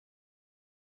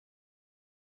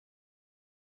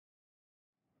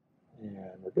And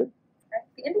we're good. Right.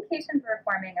 The indication for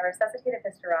performing a resuscitative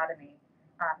hysterotomy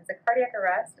is a cardiac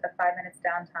arrest of 5 minutes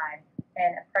downtime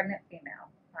in a pregnant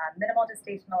female. Minimal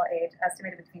gestational age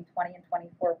estimated between 20 and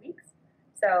 24 weeks.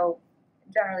 So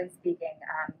generally speaking,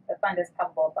 the fundus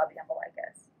probable above the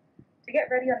umbilicus. To get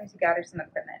ready, you'll need to gather some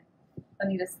equipment. You'll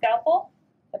need a scalpel,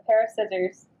 a pair of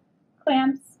scissors,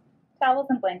 clamps, towels,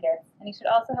 and blankets, and you should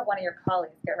also have one of your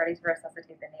colleagues get ready to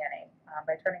resuscitate the neonate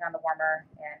by turning on the warmer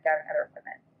and gathering other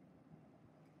equipment.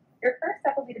 Your first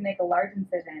step will be to make a large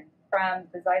incision from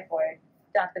the xiphoid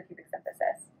down to the pubic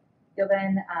symphysis. You'll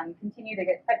then continue to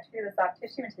cut through the soft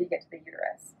tissue until you get to the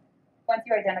uterus. Once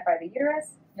you identify the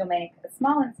uterus, you'll make a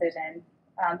small incision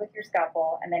with your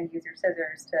scalpel and then use your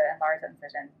scissors to enlarge the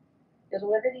incision. You'll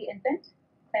deliver the infant,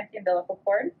 clamp the umbilical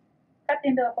cord, cut the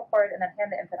umbilical cord, and then hand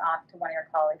the infant off to one of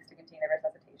your colleagues to continue the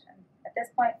resuscitation. At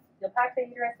this point, you'll pack the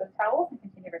uterus with towels and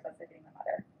continue resuscitating the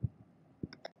mother.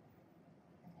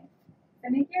 So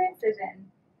make your incision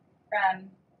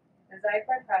from the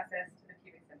xiphoid process to the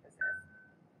pubic symphysis.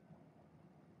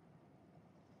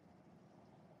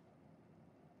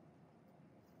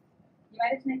 You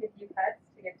might have to make a few cuts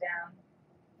to get down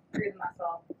through the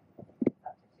muscle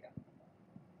soft tissue.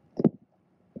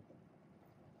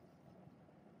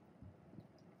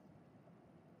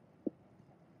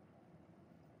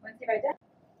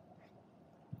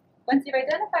 Once you've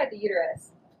identified the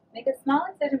uterus, make a small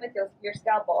incision with your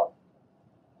scalpel.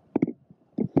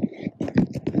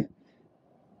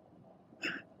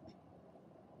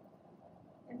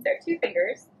 Insert 2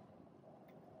 fingers,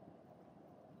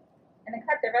 and then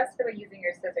cut the rest of the way using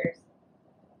your scissors,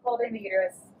 holding the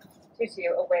uterus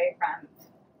tissue away from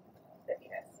the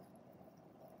fetus.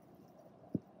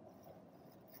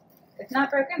 If not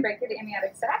broken, break through the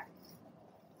amniotic sac.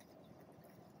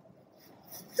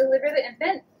 Deliver the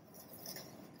infant.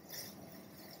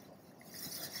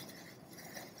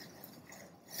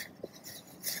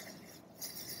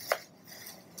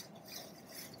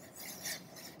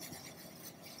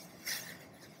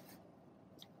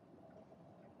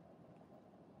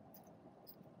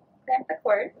 Clamp the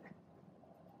cord.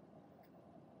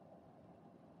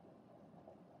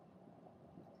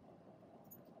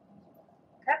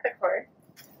 Cut the cord,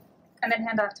 and then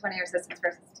hand off to one of your assistants for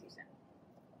resuscitation.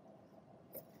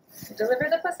 Deliver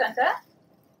the placenta.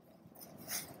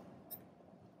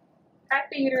 Pack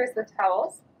the uterus with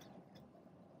towels.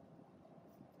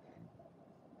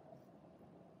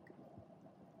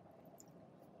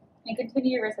 And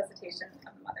continue your resuscitation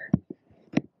of the mother.